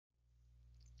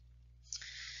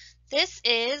This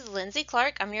is Lindsay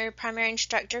Clark. I'm your primary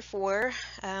instructor for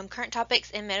current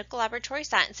topics in medical laboratory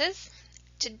sciences.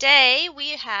 Today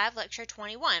we have lecture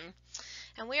 21,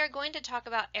 and we are going to talk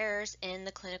about errors in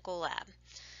the clinical lab.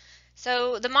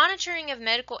 So the monitoring of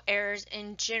medical errors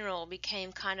in general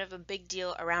became kind of a big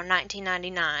deal around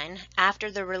 1999 after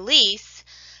the release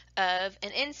of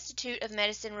an Institute of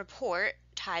Medicine report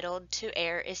titled "To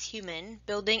Err is Human: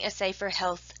 Building a Safer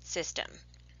Health System."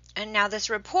 And now this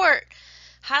report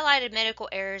highlighted medical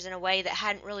errors in a way that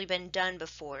hadn't really been done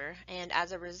before, and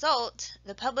as a result,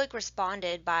 the public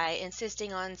responded by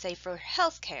insisting on safer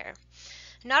health care.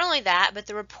 Not only that, but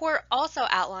the report also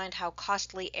outlined how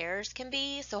costly errors can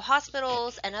be, so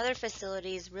hospitals and other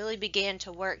facilities really began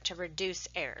to work to reduce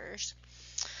errors.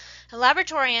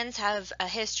 Laboratorians have a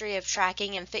history of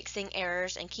tracking and fixing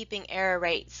errors and keeping error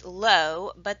rates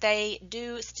low, but they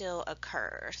do still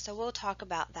occur. So we'll talk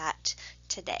about that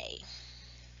today.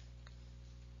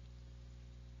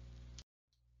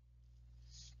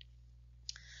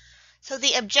 So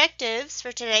the objectives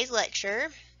for today's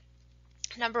lecture: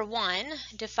 number 1,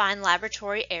 define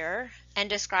laboratory error and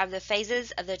describe the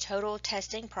phases of the total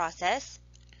testing process.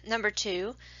 Number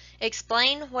 2,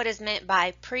 explain what is meant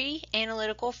by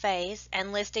pre-analytical phase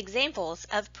and list examples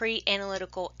of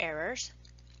pre-analytical errors.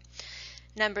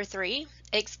 Number 3,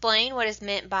 explain what is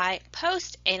meant by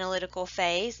post-analytical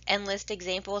phase and list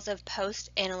examples of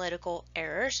post-analytical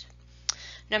errors.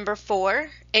 Number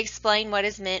 4, explain what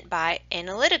is meant by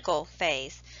analytical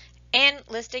phase and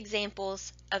list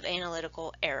examples of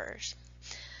analytical errors.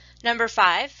 Number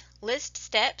 5, list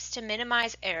steps to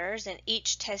minimize errors in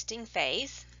each testing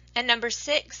phase. And number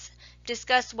 6,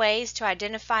 discuss ways to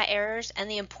identify errors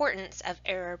and the importance of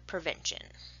error prevention.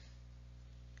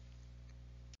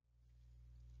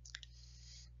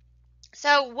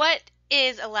 So what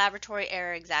is a laboratory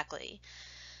error exactly?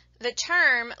 The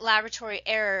term laboratory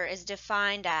error is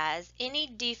defined as any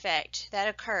defect that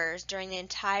occurs during the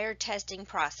entire testing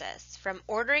process, from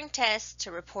ordering tests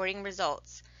to reporting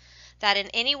results, that in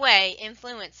any way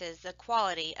influences the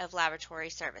quality of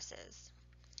laboratory services.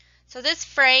 So this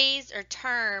phrase or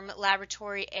term,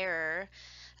 laboratory error,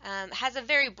 has a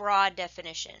very broad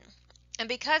definition. And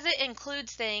because it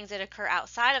includes things that occur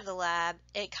outside of the lab,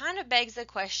 it kind of begs the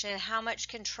question, how much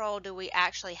control do we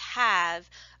actually have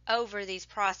over these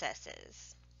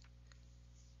processes?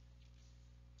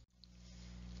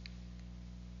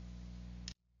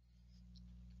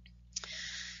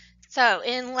 So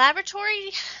in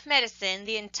laboratory medicine,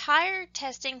 the entire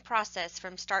testing process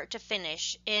from start to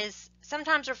finish is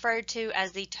sometimes referred to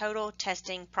as the total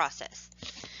testing process.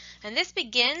 And this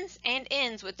begins and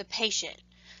ends with the patient.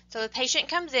 So the patient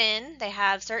comes in, they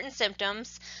have certain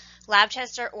symptoms, lab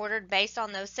tests are ordered based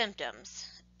on those symptoms.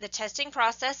 The testing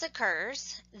process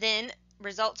occurs, then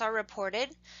results are reported,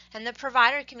 and the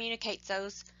provider communicates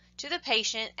those to the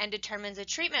patient and determines a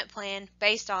treatment plan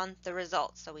based on the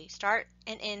results. So we start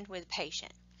and end with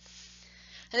patient.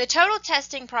 And the total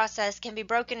testing process can be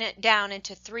broken down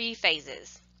into 3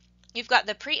 phases. You've got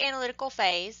the pre-analytical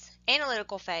phase,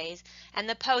 analytical phase, and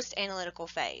the post-analytical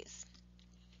phase.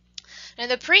 Now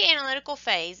the pre-analytical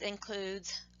phase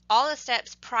includes all the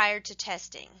steps prior to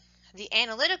testing. The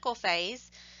analytical phase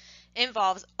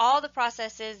involves all the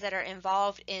processes that are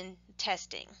involved in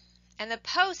testing. And the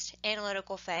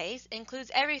post-analytical phase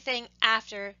includes everything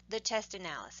after the test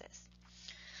analysis.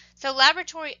 So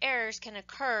laboratory errors can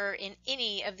occur in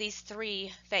any of these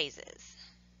 3 phases.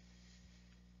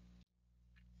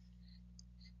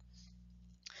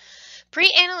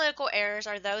 Pre-analytical errors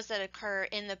are those that occur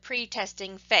in the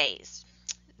pre-testing phase.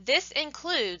 This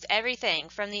includes everything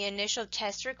from the initial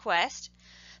test request,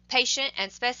 patient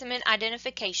and specimen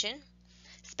identification,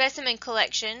 specimen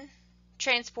collection,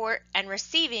 transport, and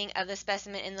receiving of the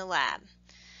specimen in the lab.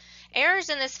 Errors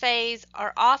in this phase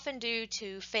are often due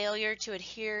to failure to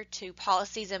adhere to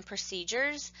policies and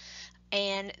procedures,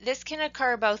 and this can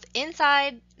occur both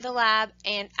inside the lab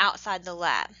and outside the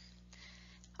lab.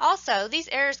 Also, these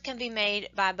errors can be made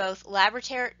by both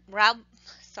laboratory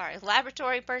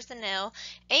personnel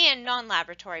and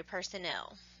non-laboratory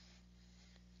personnel.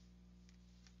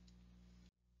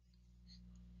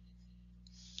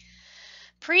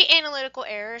 Pre-analytical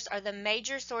errors are the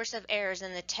major source of errors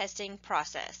in the testing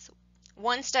process.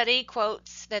 One study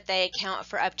quotes that they account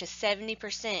for up to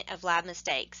 70% of lab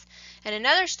mistakes, and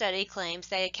another study claims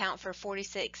they account for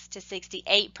 46 to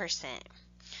 68%.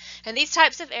 And these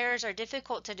types of errors are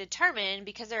difficult to determine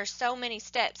because there are so many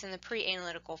steps in the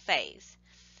pre-analytical phase.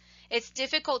 It's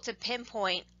difficult to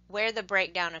pinpoint where the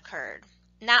breakdown occurred,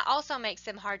 and that also makes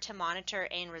them hard to monitor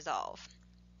and resolve.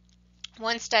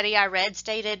 One study I read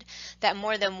stated that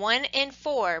more than 1 in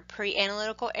 4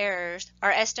 pre-analytical errors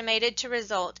are estimated to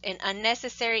result in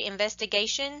unnecessary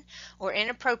investigation or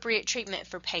inappropriate treatment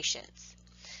for patients.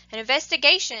 And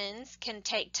investigations can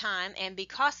take time and be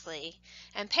costly,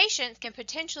 and patients can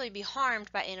potentially be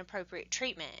harmed by inappropriate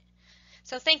treatment.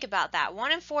 So think about that.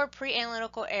 1 in 4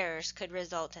 pre-analytical errors could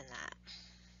result in that.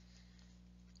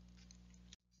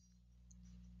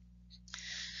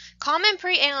 Common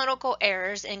pre-analytical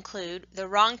errors include the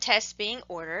wrong test being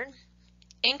ordered,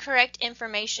 incorrect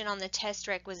information on the test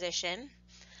requisition,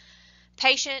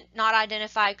 patient not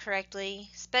identified correctly,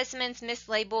 specimens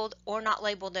mislabeled or not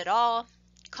labeled at all,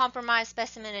 compromised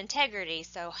specimen integrity,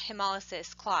 so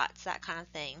hemolysis, clots, that kind of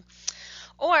thing,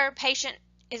 or patient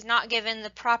is not given the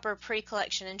proper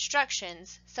pre-collection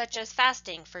instructions, such as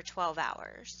fasting for 12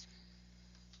 hours.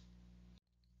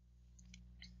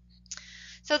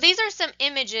 So these are some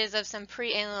images of some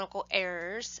pre-analytical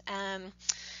errors.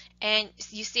 And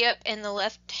you see up in the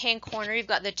left-hand corner, you've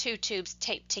got the 2 tubes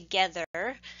taped together.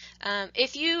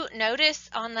 If you notice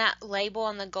on that label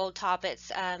on the gold top,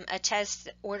 it's a test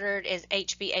ordered is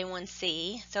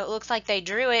HbA1c. So it looks like they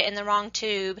drew it in the wrong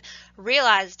tube,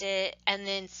 realized it, and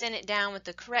then sent it down with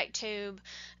the correct tube,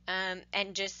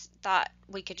 and just thought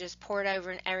we could just pour it over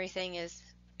and everything is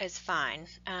fine.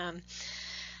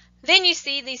 Then you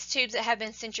see these tubes that have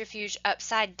been centrifuged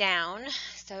upside down.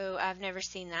 So I've never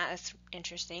seen that. That's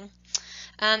interesting.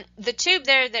 The tube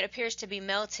there that appears to be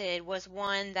melted was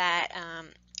one that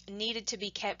needed to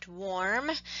be kept warm,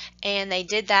 and they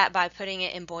did that by putting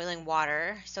it in boiling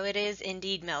water. So it is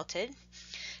indeed melted.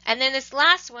 And then this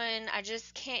last one, I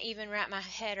just can't even wrap my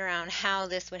head around how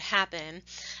this would happen.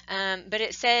 But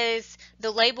it says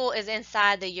the label is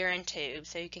inside the urine tube.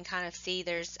 So you can kind of see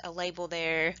there's a label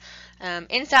there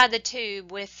inside the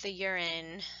tube with the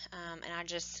urine. And I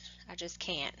just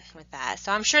can't with that.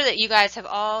 So I'm sure that you guys have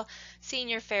all seen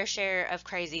your fair share of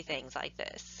crazy things like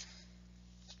this.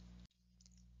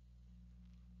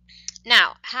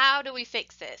 Now, how do we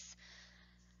fix this?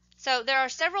 So there are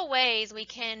several ways we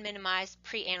can minimize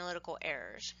pre-analytical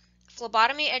errors.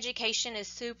 Phlebotomy education is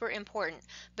super important,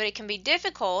 but it can be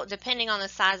difficult depending on the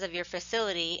size of your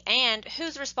facility and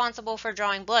who's responsible for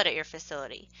drawing blood at your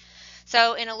facility.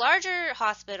 So in a larger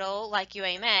hospital like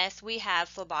UAMS, we have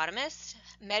phlebotomists,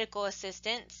 medical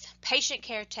assistants, patient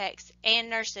care techs, and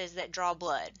nurses that draw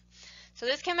blood. So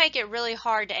this can make it really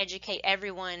hard to educate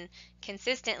everyone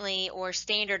consistently or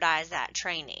standardize that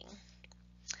training.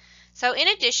 So in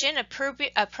addition,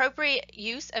 appropriate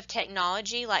use of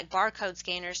technology like barcode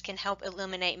scanners can help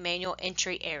eliminate manual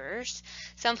entry errors.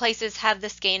 Some places have the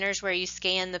scanners where you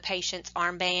scan the patient's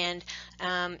armband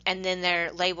and then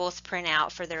their labels print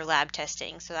out for their lab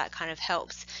testing. So that kind of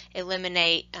helps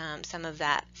eliminate some of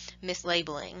that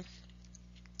mislabeling.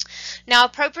 Now,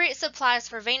 appropriate supplies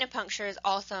for venipuncture is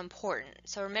also important.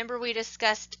 So remember we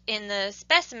discussed in the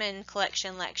specimen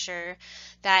collection lecture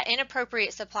that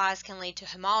inappropriate supplies can lead to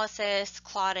hemolysis,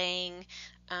 clotting,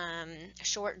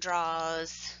 short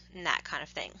draws, and that kind of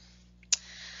thing.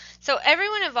 So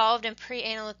everyone involved in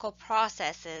pre-analytical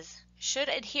processes should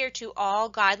adhere to all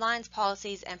guidelines,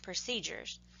 policies, and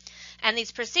procedures. And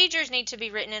these procedures need to be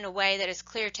written in a way that is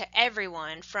clear to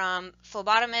everyone, from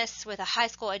phlebotomists with a high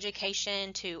school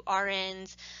education to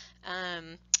RNs,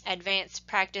 advanced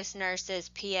practice nurses,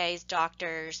 PAs,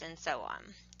 doctors, and so on.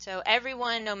 So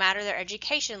everyone, no matter their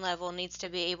education level, needs to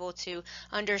be able to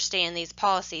understand these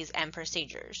policies and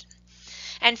procedures.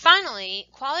 And finally,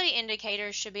 quality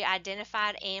indicators should be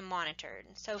identified and monitored.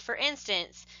 So for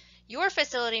instance, your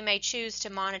facility may choose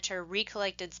to monitor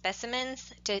recollected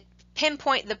specimens to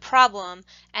pinpoint the problem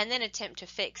and then attempt to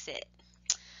fix it.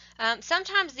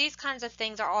 Sometimes these kinds of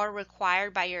things are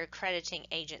required by your accrediting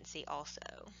agency also.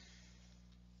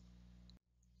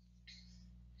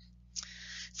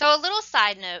 So a little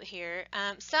side note here,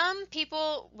 some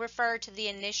people refer to the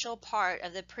initial part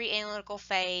of the pre-analytical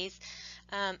phase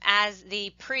as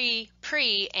the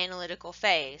pre-analytical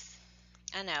phase.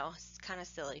 I know, it's kind of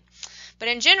silly. But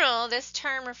in general, this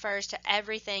term refers to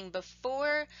everything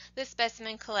before the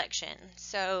specimen collection.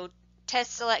 So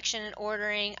test selection and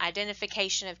ordering,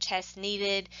 identification of tests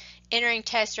needed, entering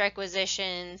test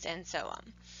requisitions, and so on.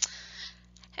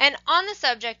 And on the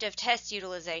subject of test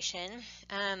utilization,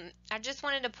 I just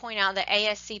wanted to point out that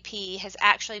ASCP has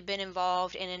actually been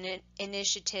involved in an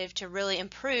initiative to really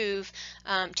improve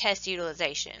test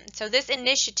utilization. So this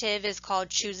initiative is called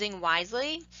Choosing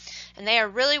Wisely, and they are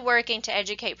really working to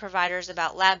educate providers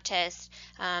about lab tests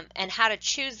and how to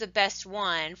choose the best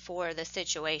one for the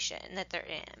situation that they're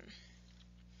in.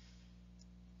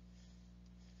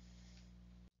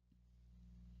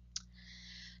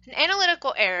 And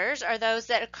analytical errors are those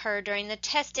that occur during the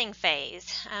testing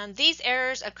phase. These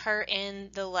errors occur in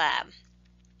the lab.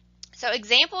 So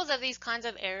examples of these kinds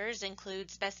of errors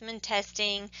include specimen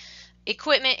testing,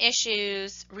 equipment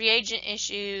issues, reagent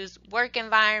issues, work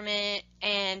environment,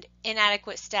 and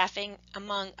inadequate staffing,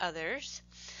 among others.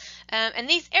 And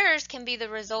these errors can be the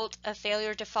result of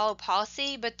failure to follow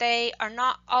policy, but they are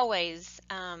not always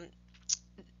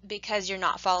because you're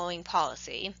not following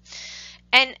policy.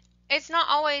 And it's not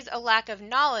always a lack of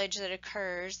knowledge that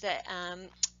occurs that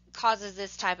causes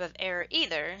this type of error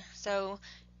either. So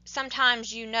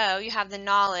sometimes you have the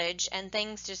knowledge and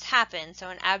things just happen. So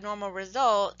an abnormal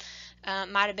result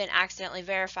might have been accidentally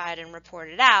verified and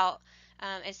reported out.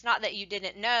 It's not that you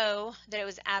didn't know that it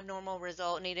was an abnormal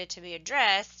result needed to be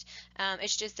addressed.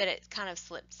 It's just that it kind of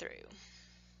slipped through.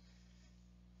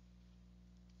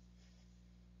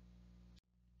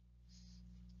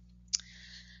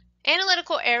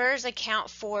 Analytical errors account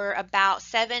for about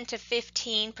 7 to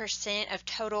 15% of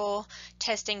total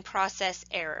testing process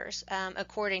errors,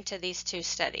 according to these two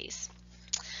studies.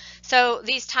 So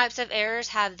these types of errors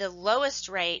have the lowest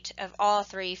rate of all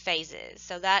three phases.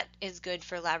 So that is good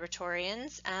for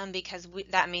laboratorians because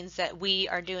that means that we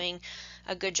are doing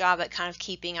a good job at kind of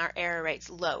keeping our error rates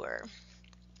lower.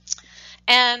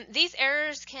 And these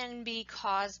errors can be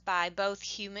caused by both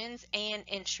humans and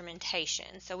instrumentation.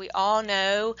 So we all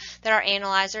know that our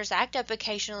analyzers act up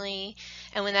occasionally,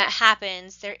 and when that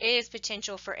happens, there is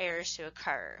potential for errors to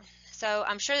occur. So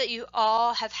I'm sure that you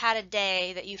all have had a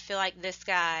day that you feel like this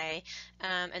guy,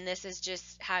 and this is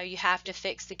just how you have to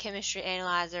fix the chemistry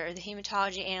analyzer or the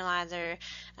hematology analyzer.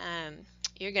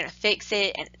 You're going to fix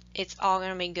it, and it's all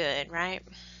going to be good, right?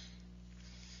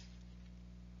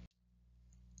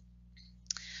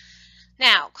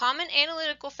 Now, common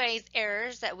analytical phase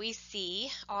errors that we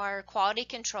see are quality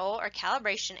control or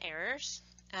calibration errors,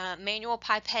 manual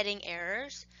pipetting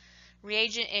errors,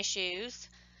 reagent issues,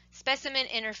 specimen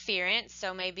interference,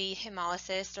 so maybe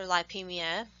hemolysis or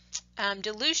lipemia,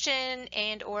 dilution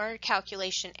and or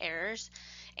calculation errors,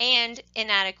 and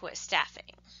inadequate staffing.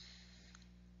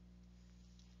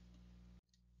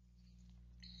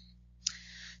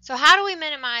 So how do we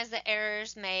minimize the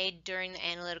errors made during the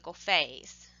analytical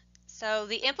phase? So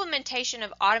the implementation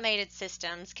of automated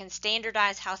systems can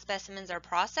standardize how specimens are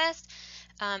processed,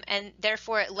 and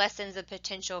therefore it lessens the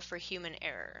potential for human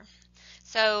error.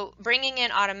 So bringing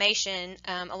in automation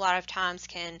a lot of times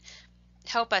can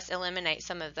help us eliminate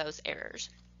some of those errors.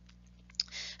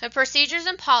 And procedures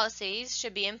and policies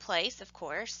should be in place, of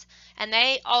course, and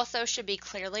they also should be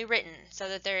clearly written so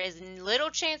that there is little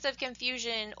chance of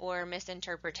confusion or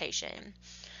misinterpretation.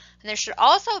 And there should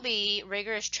also be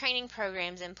rigorous training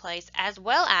programs in place, as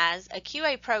well as a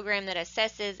QA program that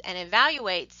assesses and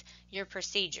evaluates your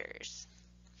procedures.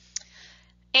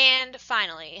 And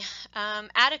finally,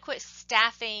 adequate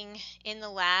staffing in the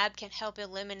lab can help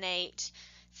eliminate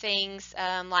things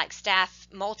like staff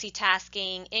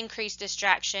multitasking, increased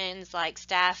distractions like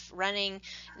staff running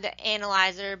the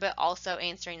analyzer but also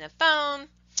answering the phone,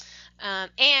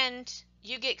 and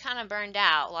you get kind of burned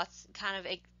out. Lots kind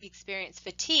of experience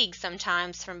fatigue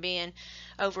sometimes from being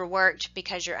overworked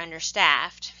because you're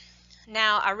understaffed.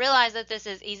 Now, I realize that this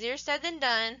is easier said than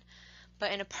done,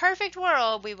 but in a perfect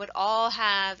world, we would all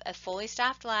have a fully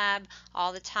staffed lab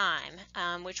all the time,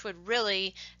 which would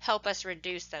really help us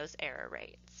reduce those error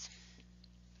rates.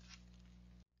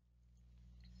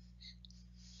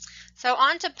 So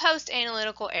on to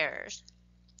post-analytical errors.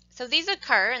 So these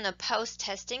occur in the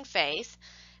post-testing phase,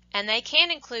 and they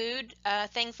can include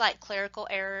things like clerical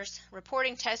errors,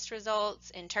 reporting test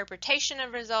results, interpretation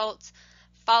of results,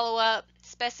 follow-up,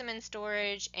 specimen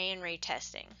storage, and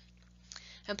retesting.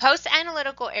 And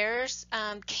post-analytical errors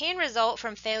can result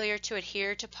from failure to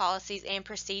adhere to policies and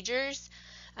procedures,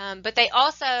 but they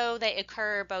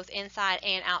occur both inside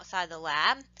and outside the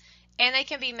lab, and they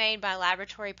can be made by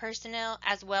laboratory personnel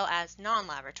as well as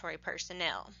non-laboratory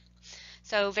personnel.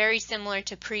 So very similar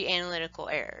to pre-analytical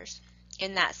errors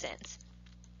in that sense.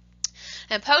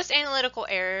 And post-analytical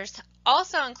errors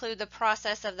also include the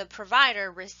process of the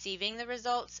provider receiving the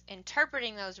results,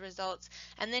 interpreting those results,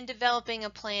 and then developing a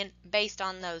plan based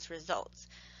on those results.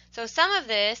 So some of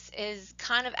this is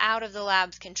kind of out of the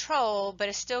lab's control, but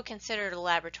is still considered a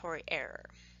laboratory error.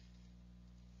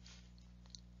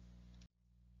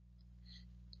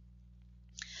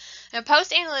 And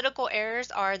post-analytical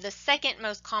errors are the second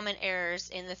most common errors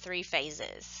in the three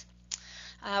phases.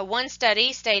 One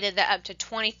study stated that up to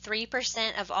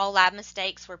 23% of all lab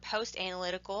mistakes were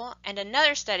post-analytical, and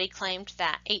another study claimed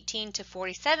that 18 to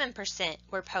 47%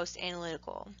 were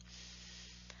post-analytical.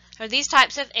 These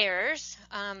types of errors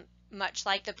much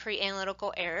like the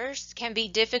pre-analytical errors, can be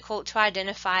difficult to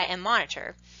identify and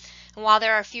monitor. And while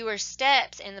there are fewer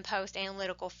steps in the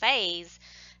post-analytical phase,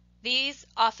 these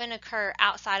often occur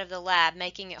outside of the lab,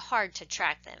 making it hard to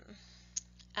track them.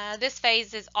 This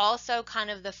phase is also kind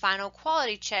of the final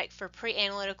quality check for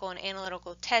pre-analytical and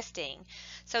analytical testing.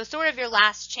 So sort of your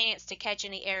last chance to catch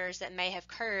any errors that may have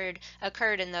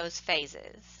occurred in those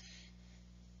phases.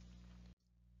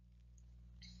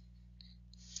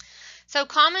 So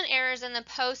common errors in the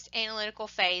post-analytical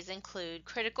phase include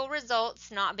critical results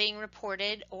not being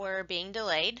reported or being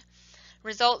delayed,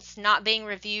 results not being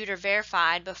reviewed or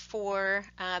verified before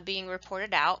being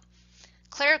reported out,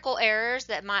 clerical errors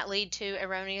that might lead to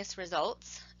erroneous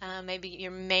results. Maybe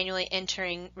you're manually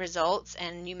entering results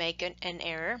and you make an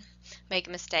error, make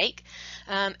a mistake.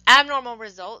 Abnormal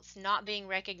results not being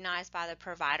recognized by the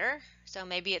provider. So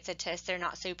maybe it's a test they're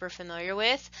not super familiar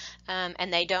with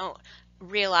and they don't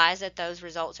realize that those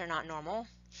results are not normal.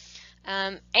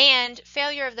 And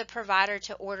failure of the provider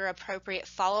to order appropriate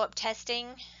follow-up testing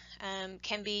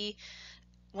can be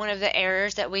one of the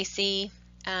errors that we see,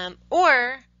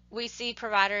 or we see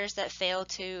providers that fail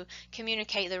to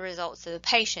communicate the results to the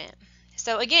patient.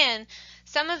 So again,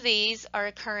 some of these are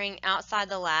occurring outside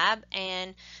the lab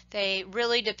and they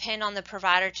really depend on the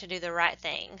provider to do the right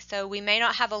thing. So we may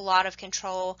not have a lot of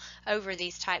control over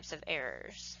these types of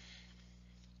errors.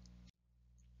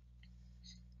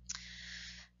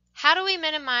 How do we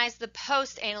minimize the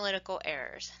post-analytical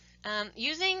errors?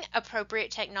 Using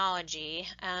appropriate technology,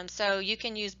 so you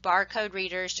can use barcode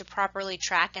readers to properly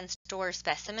track and store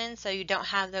specimens so you don't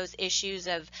have those issues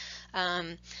of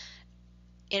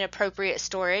inappropriate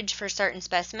storage for certain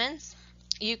specimens.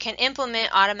 You can implement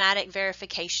automatic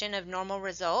verification of normal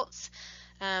results.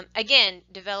 Again,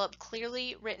 develop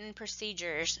clearly written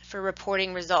procedures for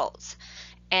reporting results.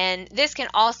 And this can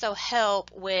also help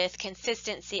with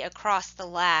consistency across the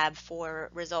lab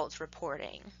for results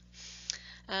reporting.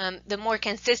 The more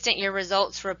consistent your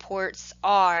results reports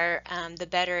are, the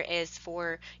better it is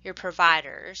for your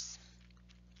providers.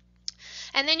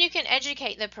 And then you can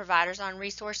educate the providers on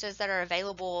resources that are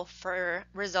available for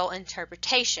result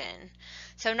interpretation.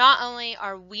 So not only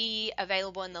are we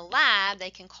available in the lab, they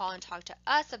can call and talk to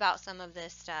us about some of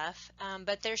this stuff,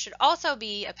 but there should also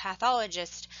be a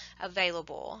pathologist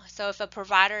available. So if a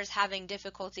provider is having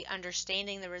difficulty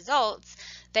understanding the results,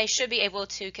 they should be able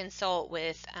to consult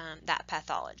with that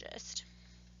pathologist.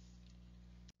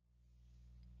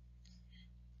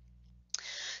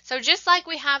 So just like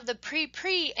we have the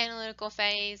pre-analytical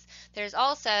phase, there's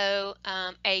also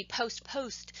a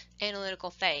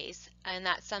post-analytical phase, and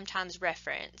that's sometimes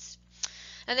referenced.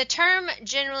 And the term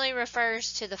generally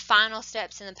refers to the final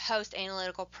steps in the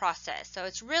post-analytical process. So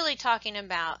it's really talking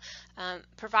about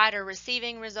provider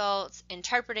receiving results,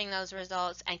 interpreting those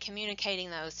results, and communicating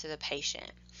those to the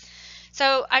patient.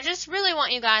 So I just really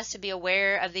want you guys to be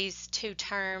aware of these two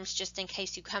terms just in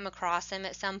case you come across them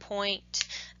at some point.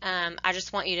 I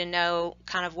just want you to know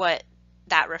kind of what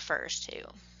that refers to.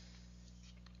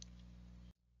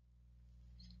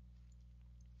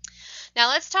 Now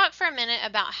let's talk for a minute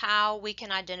about how we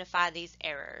can identify these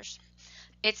errors.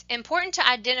 It's important to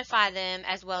identify them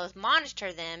as well as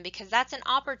monitor them because that's an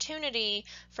opportunity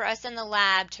for us in the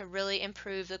lab to really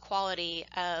improve the quality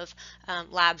of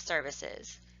lab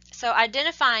services. So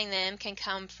identifying them can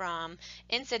come from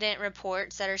incident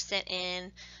reports that are sent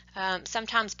in,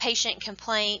 sometimes patient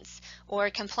complaints or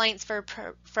complaints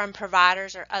from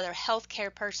providers or other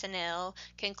healthcare personnel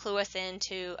can clue us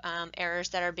into errors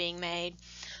that are being made.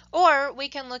 Or we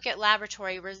can look at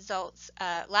laboratory results,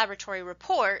 laboratory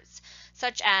reports,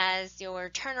 such as your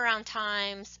turnaround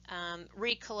times,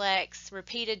 recollects,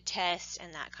 repeated tests,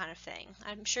 and that kind of thing.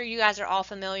 I'm sure you guys are all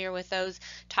familiar with those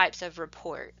types of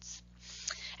reports.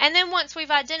 And then once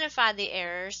we've identified the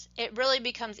errors, it really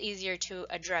becomes easier to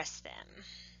address them.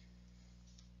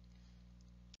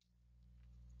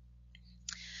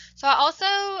 So I also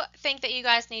think that you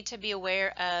guys need to be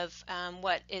aware of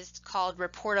what is called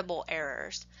reportable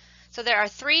errors. So there are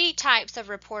three types of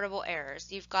reportable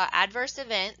errors. You've got adverse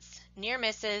events, near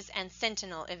misses, and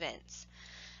sentinel events.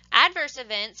 Adverse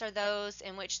events are those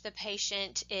in which the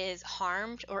patient is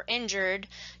harmed or injured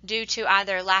due to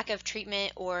either lack of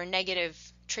treatment or negative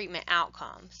treatment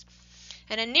outcomes.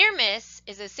 And a near miss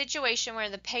is a situation where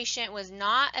the patient was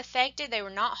not affected, they were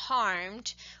not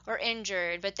harmed or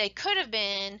injured, but they could have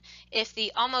been if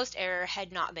the almost error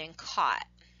had not been caught.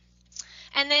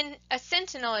 And then a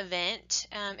sentinel event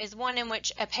is one in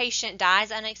which a patient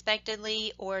dies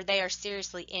unexpectedly or they are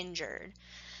seriously injured.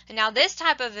 And now this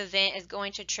type of event is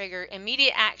going to trigger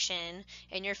immediate action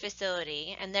in your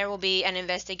facility, and there will be an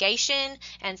investigation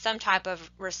and some type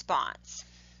of response.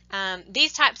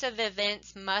 These types of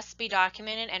events must be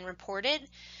documented and reported,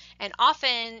 and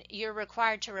often you're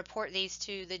required to report these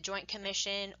to the Joint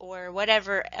Commission or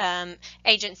whatever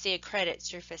agency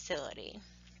accredits your facility.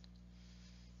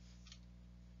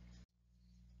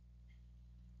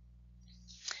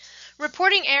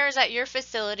 Reporting errors at your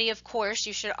facility, of course,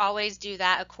 you should always do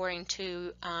that according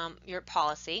to your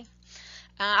policy.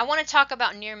 I want to talk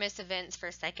about near-miss events for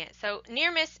a second. So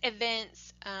near-miss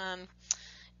events,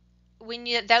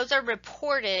 those are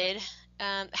reported,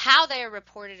 how they are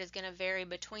reported is going to vary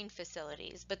between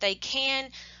facilities, but they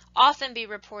can often be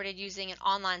reported using an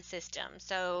online system.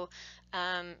 So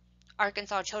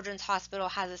Arkansas Children's Hospital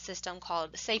has a system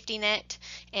called Safety Net,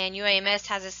 and UAMS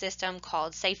has a system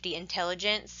called Safety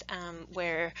Intelligence,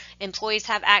 where employees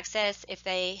have access. If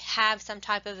they have some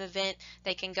type of event,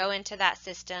 they can go into that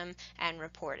system and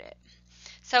report it.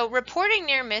 So reporting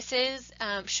near misses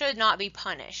should not be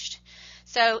punished.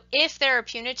 So if there are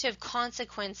punitive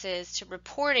consequences to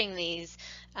reporting these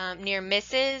near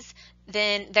misses,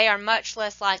 then they are much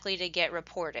less likely to get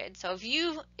reported. So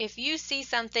if you see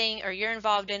something or you're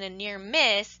involved in a near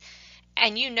miss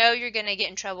and you know you're going to get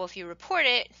in trouble if you report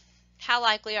it, how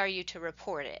likely are you to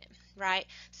report it, right?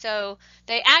 So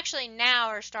they actually now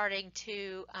are starting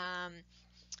to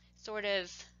sort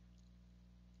of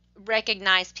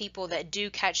recognize people that do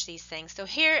catch these things. So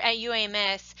here at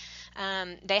UAMS,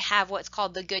 they have what's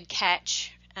called the good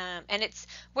catch, and it's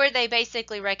where they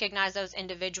basically recognize those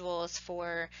individuals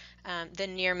for the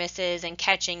near misses and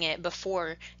catching it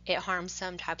before it harms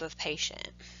some type of patient.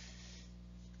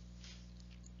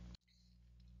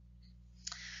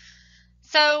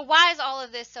 So why is all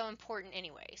of this so important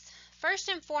anyways? First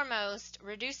and foremost,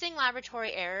 reducing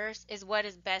laboratory errors is what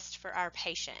is best for our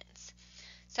patients.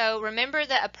 So remember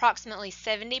that approximately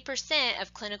 70%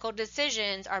 of clinical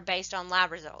decisions are based on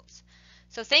lab results.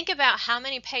 So think about how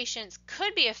many patients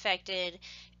could be affected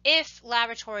if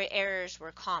laboratory errors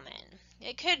were common.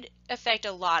 It could affect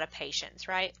a lot of patients,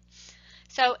 right?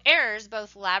 So errors,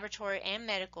 both laboratory and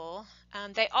medical,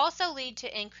 they also lead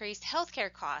to increased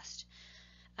healthcare costs,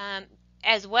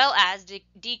 as well as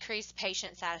decreased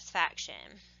patient satisfaction.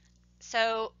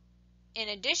 So in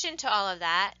addition to all of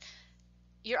that,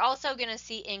 you're also going to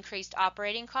see increased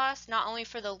operating costs, not only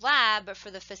for the lab, but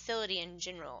for the facility in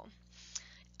general.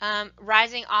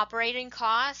 Rising operating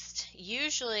costs,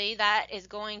 usually that is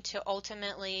going to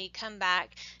ultimately come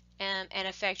back and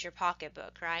affect your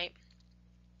pocketbook, right?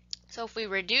 So if we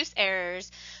reduce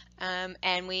errors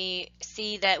and we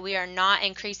see that we are not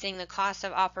increasing the cost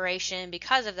of operation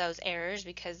because of those errors,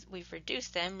 because we've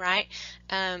reduced them, right?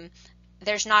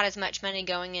 There's not as much money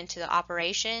going into the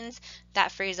operations.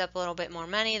 That frees up a little bit more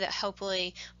money that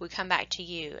hopefully would come back to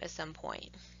you at some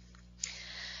point.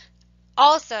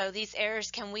 Also, these errors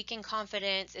can weaken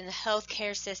confidence in the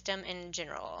healthcare system in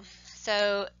general.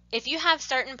 So if you have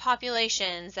certain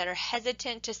populations that are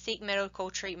hesitant to seek medical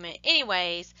treatment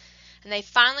anyways, and they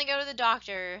finally go to the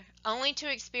doctor only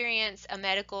to experience a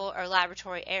medical or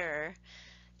laboratory error,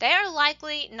 they are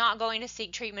likely not going to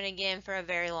seek treatment again for a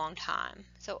very long time.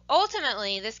 So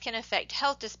ultimately, this can affect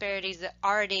health disparities that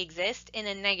already exist in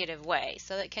a negative way.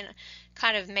 So that can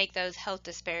kind of make those health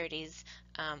disparities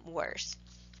worse.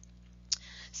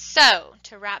 So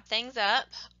to wrap things up,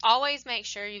 always make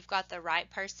sure you've got the right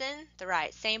person, the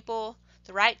right sample,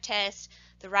 the right test,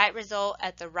 the right result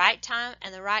at the right time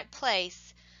and the right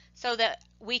place so that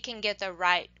we can get the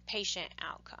right patient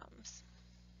outcomes.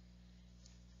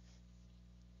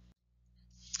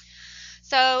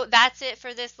 So that's it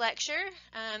for this lecture.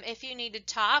 If you need to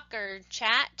talk or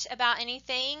chat about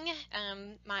anything,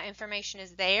 my information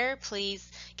is there. Please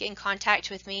get in contact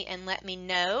with me and let me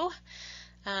know.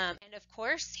 And of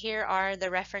course, here are the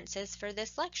references for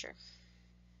this lecture.